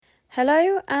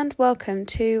Hello and welcome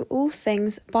to All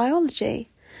Things Biology.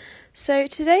 So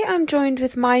today I'm joined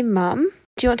with my mum.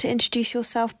 Do you want to introduce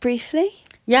yourself briefly?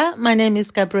 Yeah, my name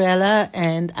is Gabriella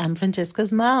and I'm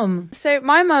Francesca's mum. So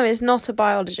my mum is not a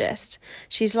biologist.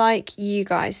 She's like you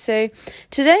guys. So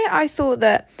today I thought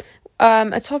that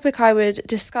a topic I would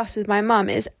discuss with my mum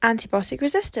is antibiotic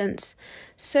resistance.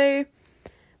 So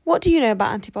what do you know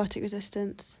about antibiotic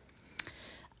resistance?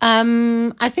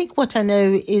 I think what I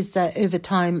know is that over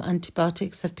time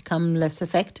antibiotics have become less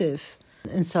effective.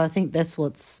 And so I think that's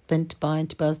what's meant by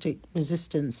antibiotic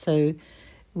resistance. So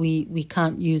we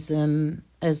can't use them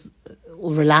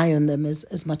or rely on them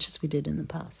as much as we did in the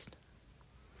past.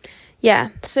 Yeah,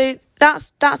 so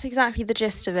that's exactly the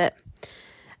gist of it.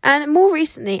 And more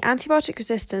recently, antibiotic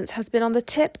resistance has been on the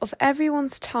tip of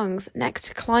everyone's tongues next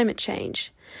to climate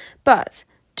change. But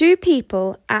do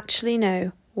people actually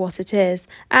know what it is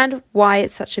and why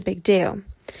it's such a big deal?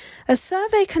 A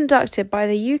survey conducted by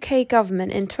the UK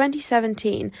government in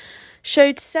 2017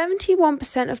 showed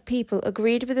 71% of people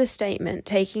agreed with the statement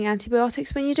taking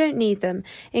antibiotics when you don't need them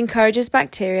encourages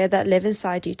bacteria that live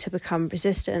inside you to become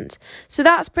resistant. So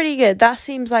that's pretty good. That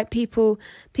seems like people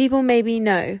maybe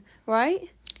know, right?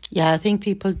 Yeah, I think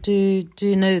people do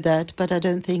know that, but I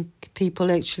don't think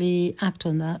people actually act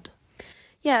on that.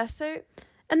 Yeah, so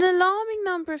an alarming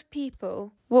number of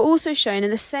people were also shown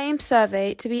in the same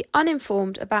survey to be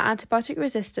uninformed about antibiotic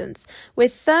resistance,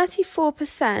 with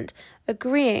 34%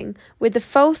 agreeing with the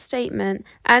false statement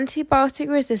antibiotic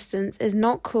resistance is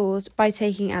not caused by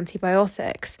taking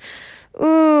antibiotics.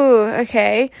 Ooh,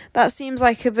 okay, that seems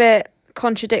like a bit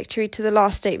contradictory to the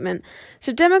last statement.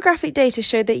 So demographic data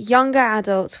showed that younger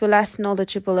adults were less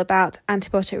knowledgeable about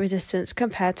antibiotic resistance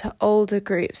compared to older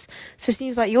groups. So it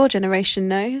seems like your generation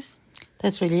knows.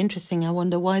 That's really interesting. I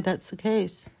wonder why that's the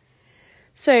case.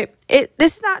 So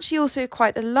this is actually also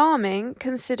quite alarming,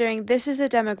 considering this is a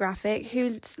demographic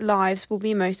whose lives will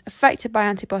be most affected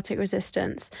by antibiotic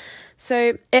resistance.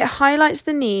 So it highlights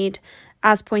the need,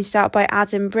 as pointed out by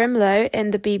Adam Brimlow in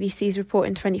the BBC's report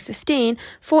in 2015,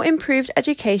 for improved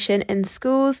education in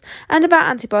schools and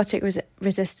about antibiotic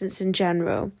resistance in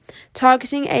general,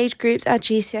 targeting age groups at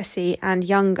GCSE and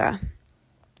younger.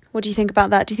 What do you think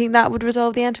about that? Do you think that would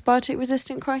resolve the antibiotic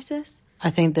resistant crisis? I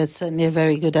think that's certainly a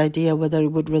very good idea. Whether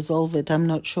it would resolve it, I'm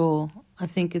not sure. I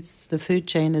think it's the food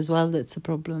chain as well that's a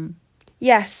problem.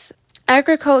 Yes.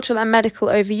 Agricultural and medical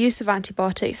overuse of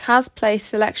antibiotics has placed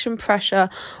selection pressure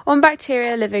on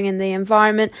bacteria living in the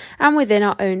environment and within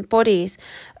our own bodies.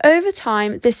 Over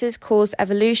time, this has caused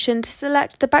evolution to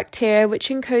select the bacteria which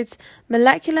encodes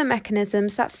molecular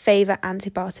mechanisms that favour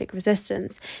antibiotic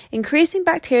resistance, increasing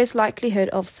bacteria's likelihood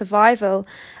of survival,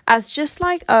 as just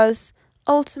like us,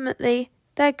 ultimately,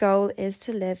 their goal is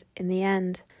to live in the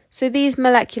end. So these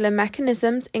molecular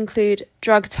mechanisms include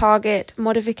drug target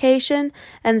modification,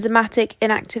 enzymatic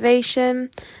inactivation,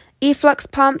 efflux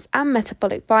pumps, and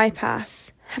metabolic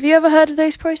bypass. Have you ever heard of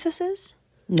those processes?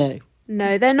 No.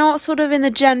 No, they're not sort of in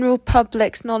the general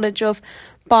public's knowledge of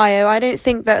bio. I don't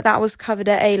think that was covered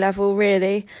at A-level,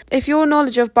 really. If your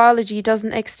knowledge of biology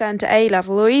doesn't extend to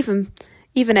A-level, or even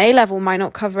A-level might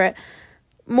not cover it,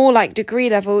 more like degree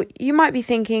level, you might be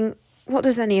thinking, what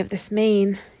does any of this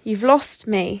mean? You've lost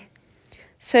me.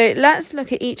 So let's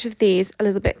look at each of these a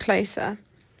little bit closer.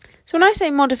 So when I say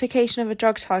modification of a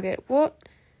drug target, what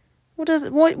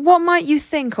might you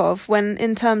think of when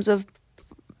in terms of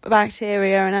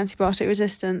bacteria and antibiotic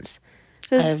resistance?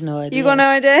 I have no idea. You got no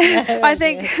idea? No I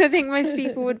idea. think most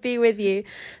people would be with you.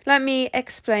 Let me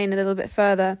explain a little bit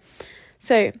further.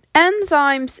 So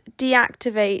enzymes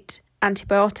deactivate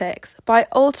antibiotics by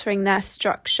altering their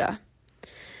structure.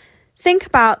 Think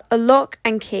about a lock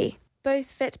and key. Both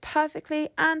fit perfectly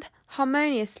and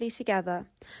harmoniously together.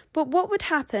 But what would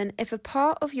happen if a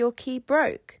part of your key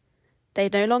broke? They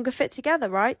no longer fit together,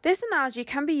 right? This analogy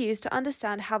can be used to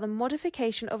understand how the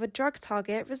modification of a drug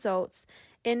target results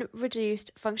in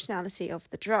reduced functionality of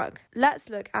the drug. Let's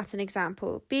look at an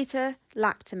example.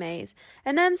 Beta-lactamase,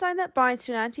 an enzyme that binds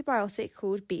to an antibiotic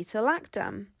called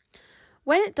beta-lactam.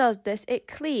 When it does this, it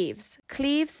cleaves.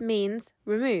 Cleaves means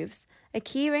removes a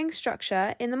keyring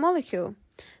structure in the molecule.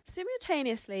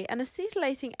 Simultaneously, an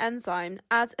acetylating enzyme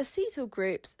adds acetyl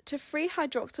groups to free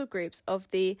hydroxyl groups of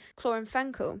the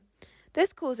chloramphenicol.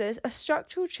 This causes a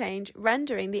structural change,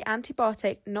 rendering the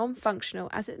antibiotic non-functional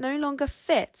as it no longer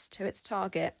fits to its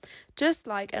target, just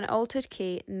like an altered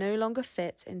key no longer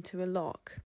fits into a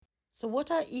lock. So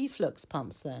what are efflux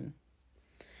pumps then?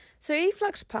 So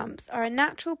efflux pumps are a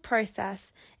natural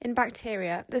process in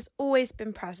bacteria that's always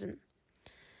been present.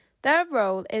 Their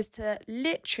role is to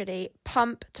literally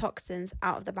pump toxins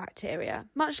out of the bacteria,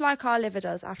 much like our liver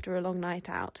does after a long night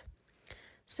out.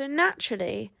 So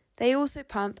naturally, they also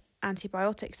pump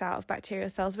antibiotics out of bacterial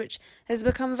cells, which has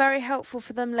become very helpful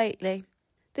for them lately.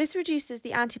 This reduces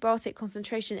the antibiotic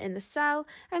concentration in the cell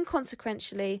and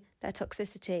consequently their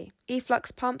toxicity.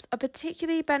 Efflux pumps are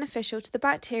particularly beneficial to the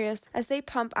bacteria as they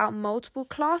pump out multiple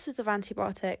classes of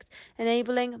antibiotics,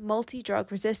 enabling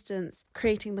multi-drug resistance,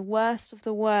 creating the worst of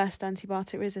the worst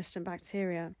antibiotic-resistant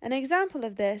bacteria. An example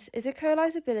of this is E.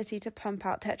 coli's ability to pump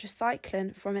out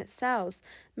tetracycline from its cells,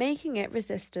 making it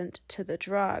resistant to the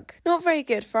drug. Not very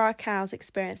good for our cows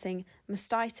experiencing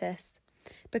mastitis,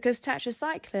 because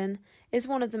tetracycline is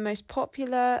one of the most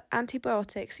popular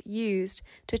antibiotics used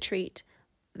to treat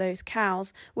those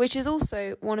cows, which is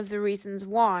also one of the reasons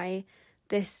why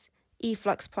this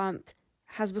efflux pump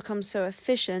has become so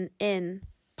efficient in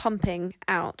pumping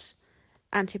out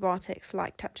antibiotics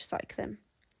like tetracycline.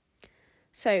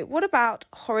 So what about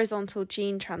horizontal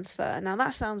gene transfer? Now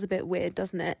that sounds a bit weird,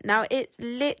 doesn't it? Now it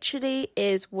literally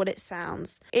is what it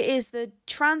sounds. It is the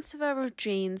transfer of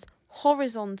genes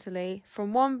horizontally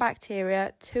from one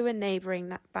bacteria to a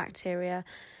neighbouring bacteria,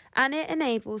 and it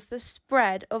enables the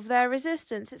spread of their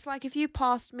resistance. It's like if you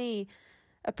passed me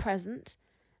a present,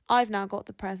 I've now got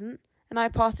the present, and I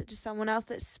pass it to someone else,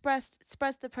 that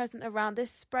spreads the present around.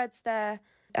 This spreads their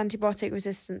antibiotic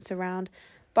resistance around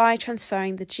by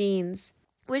transferring the genes,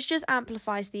 which just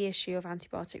amplifies the issue of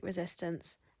antibiotic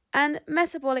resistance. And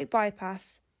metabolic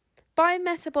bypass. By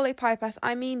metabolic bypass,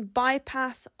 I mean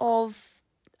bypass of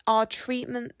our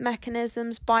treatment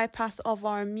mechanisms, bypass of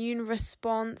our immune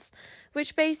response,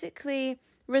 which basically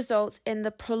results in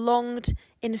the prolonged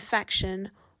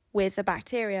infection with the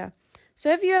bacteria.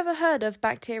 So have you ever heard of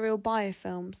bacterial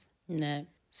biofilms? No.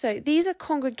 So these are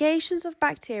congregations of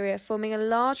bacteria forming a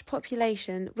large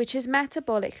population which is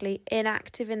metabolically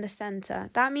inactive in the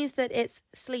centre. That means that it's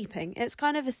sleeping. It's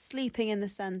kind of a sleeping in the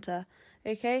centre,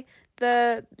 okay?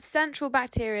 The central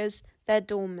bacterias, they're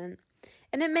dormant.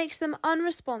 And it makes them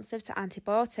unresponsive to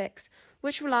antibiotics,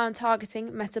 which rely on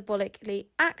targeting metabolically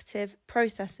active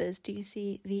processes. Do you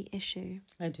see the issue?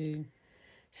 I do.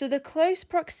 So the close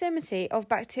proximity of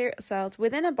bacterial cells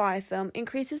within a biofilm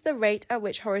increases the rate at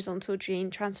which horizontal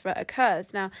gene transfer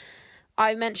occurs. Now,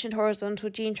 I mentioned horizontal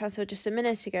gene transfer just a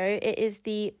minute ago. It is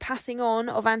the passing on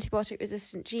of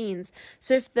antibiotic-resistant genes.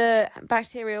 So if the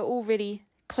bacteria are all really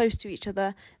close to each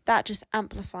other, that just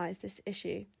amplifies this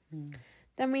issue.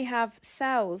 Then we have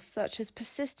cells such as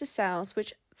persister cells,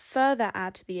 which further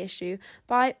add to the issue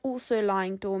by also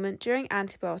lying dormant during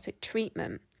antibiotic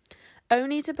treatment,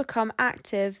 only to become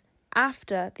active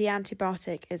after the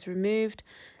antibiotic is removed.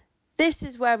 This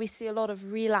is where we see a lot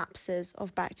of relapses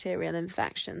of bacterial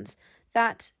infections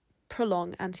that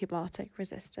prolong antibiotic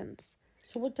resistance.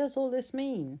 So what does all this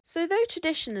mean? So though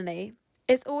traditionally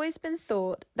it's always been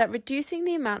thought that reducing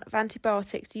the amount of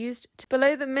antibiotics used to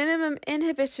below the minimum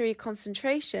inhibitory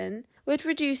concentration would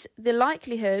reduce the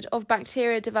likelihood of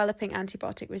bacteria developing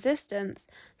antibiotic resistance,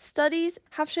 studies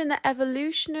have shown that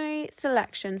evolutionary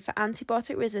selection for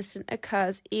antibiotic resistance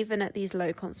occurs even at these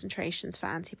low concentrations for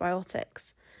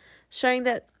antibiotics, showing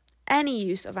that any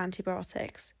use of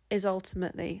antibiotics is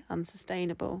ultimately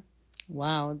unsustainable.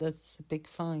 Wow, that's a big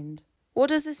find. What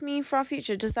does this mean for our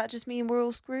future? Does that just mean we're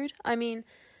all screwed? I mean,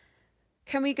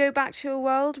 can we go back to a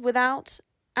world without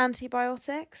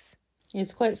antibiotics?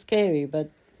 It's quite scary,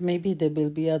 but maybe there will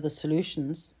be other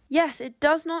solutions. Yes, it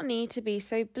does not need to be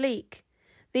so bleak.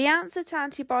 The answer to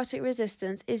antibiotic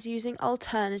resistance is using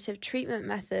alternative treatment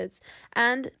methods,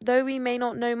 and though we may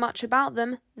not know much about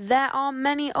them, there are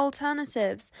many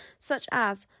alternatives, such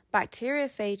as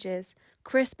bacteriophages,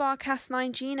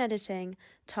 CRISPR-Cas9 gene editing,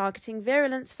 targeting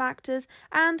virulence factors,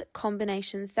 and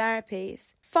combination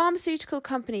therapies. Pharmaceutical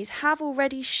companies have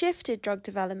already shifted drug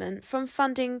development from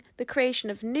funding the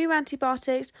creation of new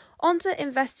antibiotics onto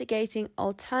investigating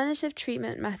alternative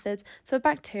treatment methods for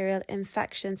bacterial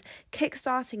infections,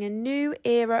 kickstarting a new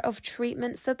era of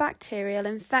treatment for bacterial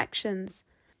infections.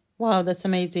 Wow, that's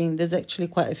amazing. There's actually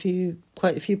quite a few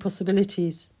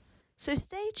possibilities. So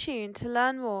stay tuned to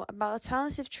learn more about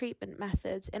alternative treatment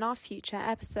methods in our future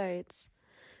episodes.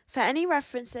 For any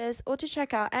references or to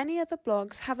check out any other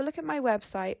blogs, have a look at my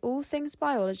website,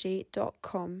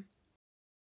 allthingsbiology.com.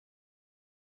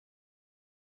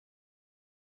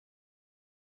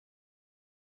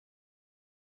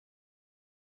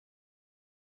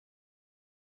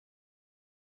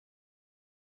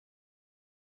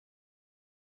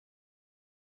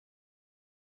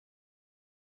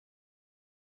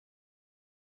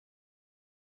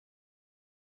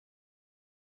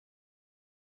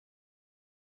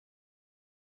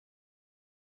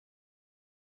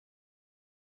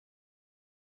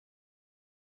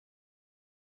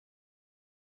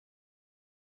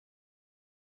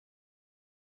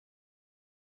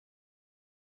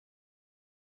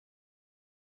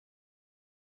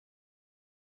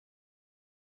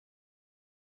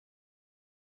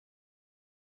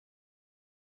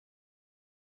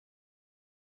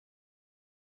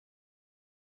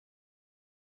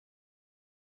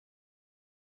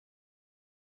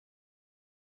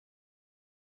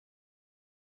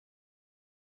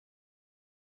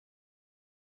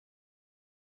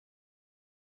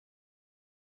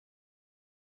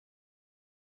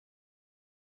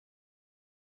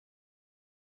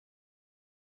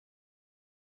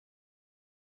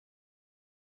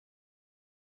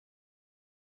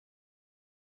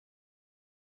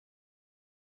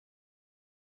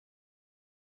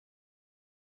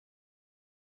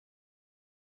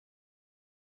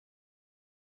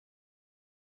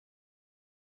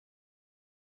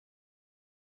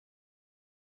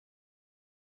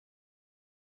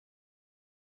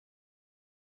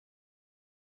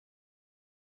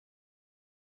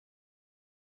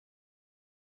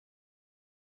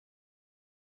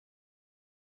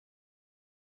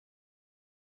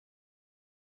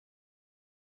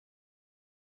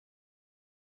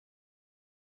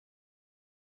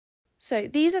 So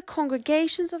these are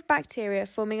congregations of bacteria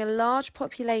forming a large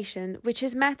population which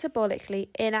is metabolically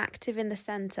inactive in the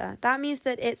centre. That means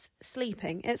that it's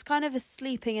sleeping. It's kind of a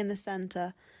sleeping in the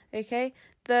centre, okay?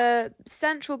 The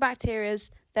central bacterias,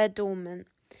 they're dormant.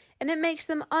 And it makes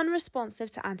them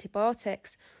unresponsive to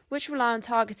antibiotics, which rely on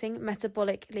targeting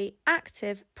metabolically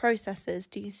active processes.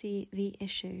 Do you see the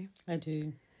issue? I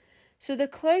do. So the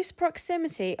close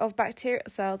proximity of bacterial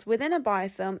cells within a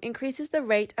biofilm increases the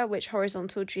rate at which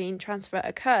horizontal gene transfer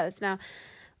occurs. Now,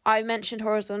 I mentioned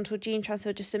horizontal gene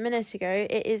transfer just a minute ago.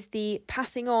 It is the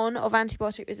passing on of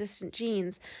antibiotic-resistant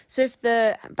genes. So if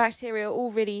the bacteria are all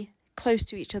really close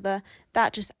to each other,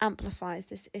 that just amplifies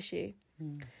this issue.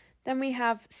 Then we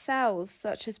have cells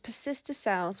such as persister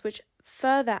cells, which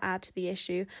further add to the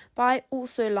issue by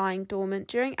also lying dormant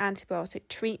during antibiotic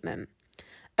treatment,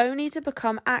 only to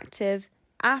become active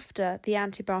after the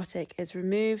antibiotic is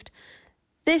removed.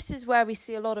 This is where we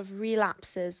see a lot of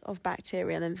relapses of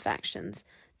bacterial infections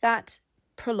that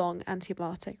prolong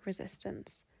antibiotic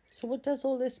resistance. So what does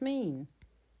all this mean?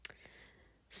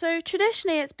 So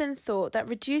traditionally it's been thought that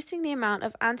reducing the amount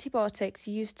of antibiotics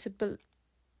used to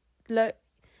below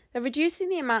the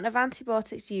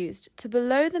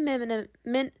minimum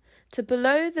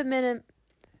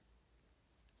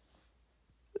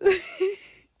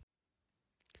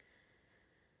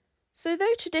So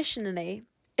though traditionally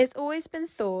it's always been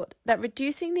thought that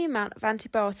reducing the amount of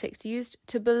antibiotics used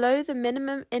to below the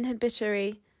minimum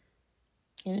inhibitory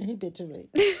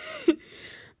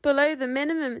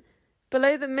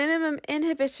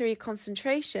inhibitory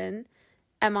concentration,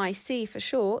 MIC for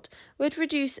short, would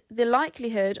reduce the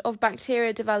likelihood of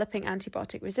bacteria developing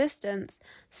antibiotic resistance,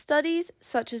 studies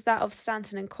such as that of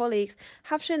Stanton and colleagues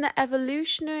have shown that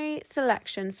evolutionary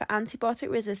selection for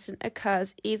antibiotic resistance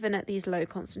occurs even at these low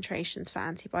concentrations for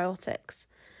antibiotics,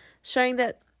 showing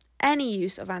that any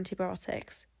use of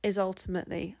antibiotics is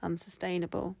ultimately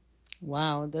unsustainable.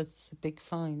 Wow, that's a big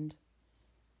find.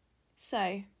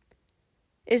 So,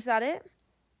 is that it?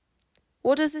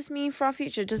 What does this mean for our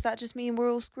future? Does that just mean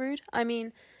we're all screwed? I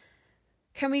mean,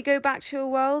 can we go back to a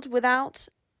world without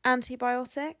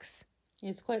antibiotics?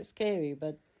 It's quite scary,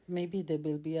 but maybe there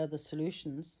will be other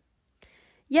solutions.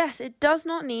 Yes, it does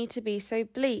not need to be so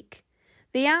bleak.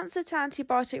 The answer to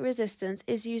antibiotic resistance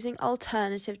is using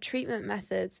alternative treatment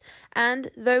methods, and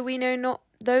though we may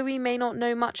not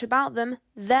know much about them,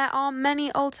 there are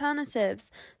many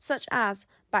alternatives, such as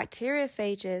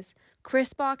bacteriophages,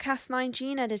 CRISPR-Cas9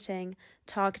 gene editing,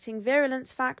 targeting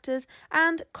virulence factors,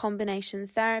 and combination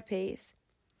therapies.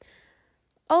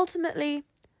 Ultimately,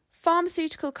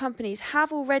 pharmaceutical companies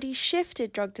have already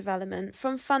shifted drug development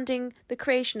from funding the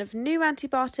creation of new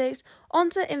antibiotics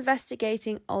onto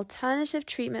investigating alternative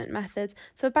treatment methods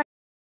for